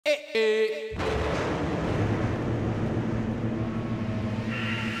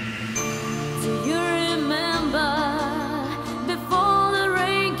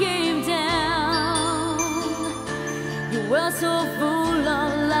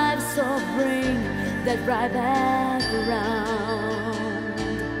that right back around.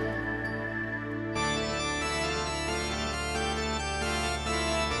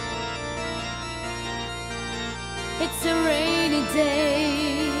 It's a rainy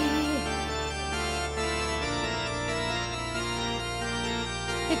day.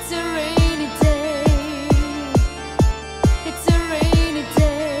 It's a rainy day. It's a rainy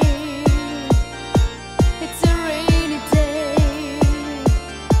day. It's a rainy day.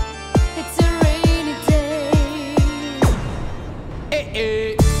 It's a rainy day. Eh,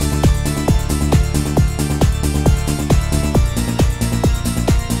 eh.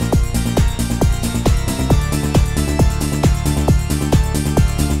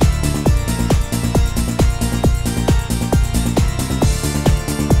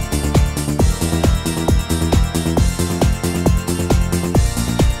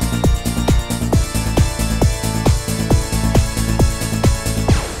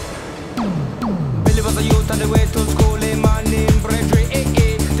 On the way to school, a man named Brethren,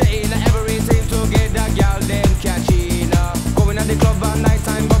 they ain't everything to get a girl, them catching going at the club at night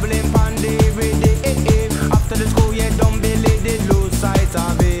time, bubbling pandy, ready, after the school, yeah, don't believe they lose sight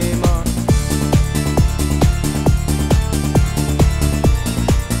of him.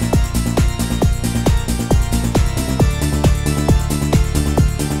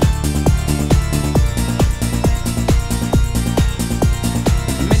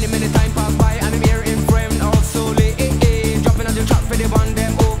 Many time pass by, and I'm here in frame also, dropping on the track for the one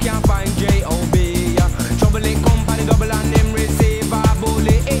them who can't find J.O.B. Trouble in company, double and them receive a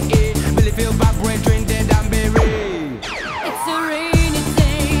bully, Billy feel bad, brethren dead and buried. It's a rainy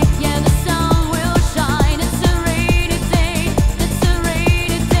day, yeah, the sun will shine. It's a rainy day, it's a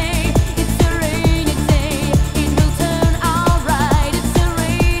rainy day, it's a rainy day, it will turn alright. It's a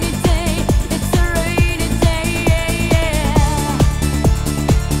rainy day, it's a rainy day, yeah.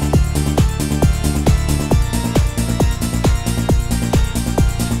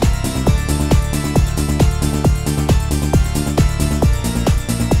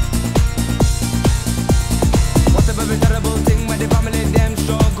 What a very terrible thing when the family them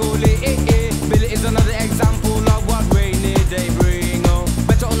struggle, Billy is another example of what rainy day bring.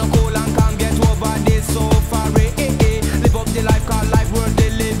 Better on a cool and calm, get over this so far, live up the life, cause life worth the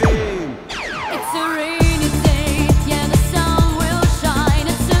living. It's a rainy day, yeah, the sun will shine.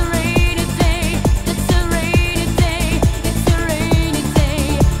 It's a rainy day, it's a rainy day, it's a rainy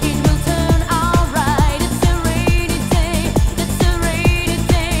day, it will turn alright. It's a rainy day, it's a rainy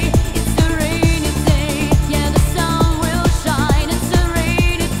day, it's a rainy day, yeah, the sun will shine. It's a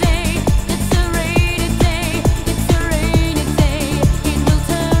rainy day, it's a rainy day, it's a rainy day, it will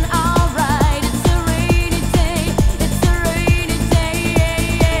turn alright. It's a rainy day, it's a rainy day,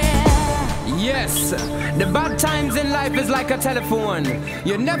 yeah. Yes, the bad times in life is like a telephone.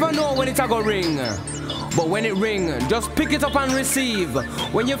 You never know when it's a go ring. But when it ring, just pick it up and receive.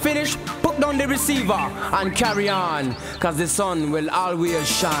 When you finish, put down the receiver and carry on, cause the sun will always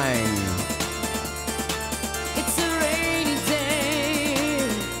shine. It's a rainy day.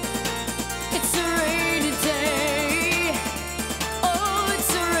 It's a rainy day. Oh,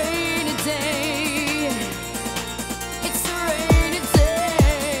 it's a rainy day. It's a rainy day.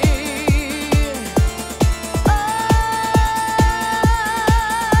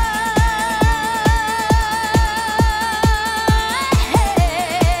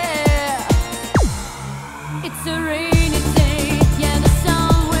 It's a rainy day. Yeah, the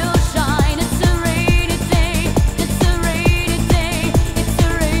sun will shine.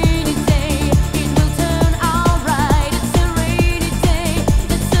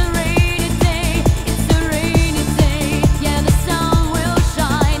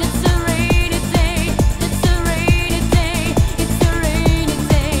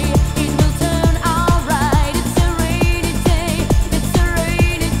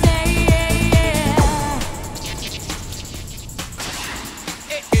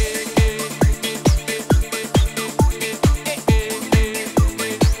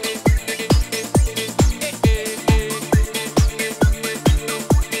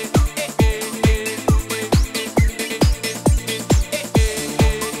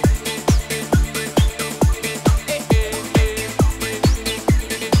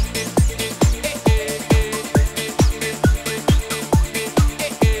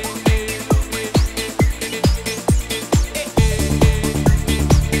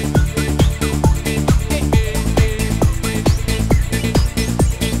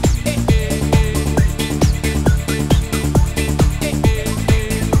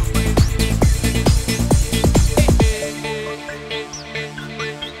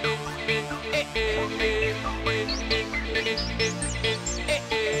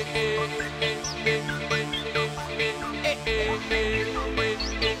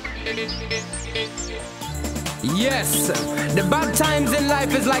 Yes, the bad times in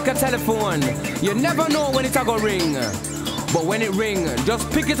life is like a telephone. You never know when it's a go ring. But when it ring, just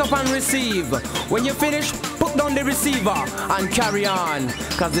pick it up and receive. When you finish, put down the receiver and carry on,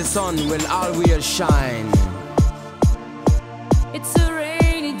 cause the sun will always shine. It's a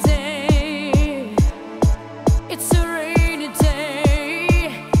rainy day. It's a rainy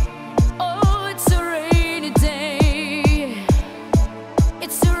day. Oh, it's a rainy day.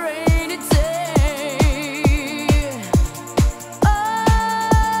 It's a rainy day.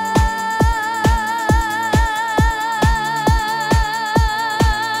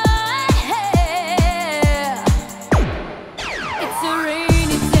 It's a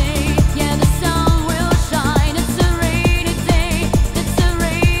rainy day, yeah, the sun will shine. It's a rainy day, it's a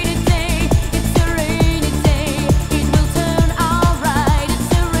rainy day, it's a rainy day, it will turn alright.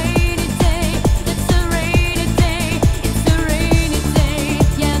 It's a rainy day, it's a rainy day, it's a rainy day,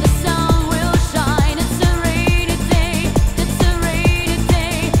 yeah, the sun will shine. It's a rainy day, it's a rainy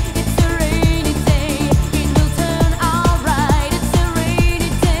day, it's a rainy day, it will turn alright. It's a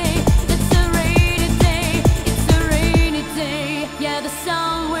rainy day, it's a rainy day, it's a rainy day, yeah, the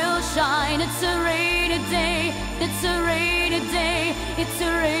sun will shine. It's a rainy day, it's a rainy day, it's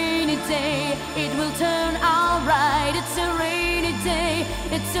a rainy day, it will turn alright. It's a rainy day,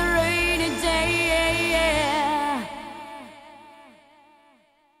 it's a rainy day, yeah, yeah.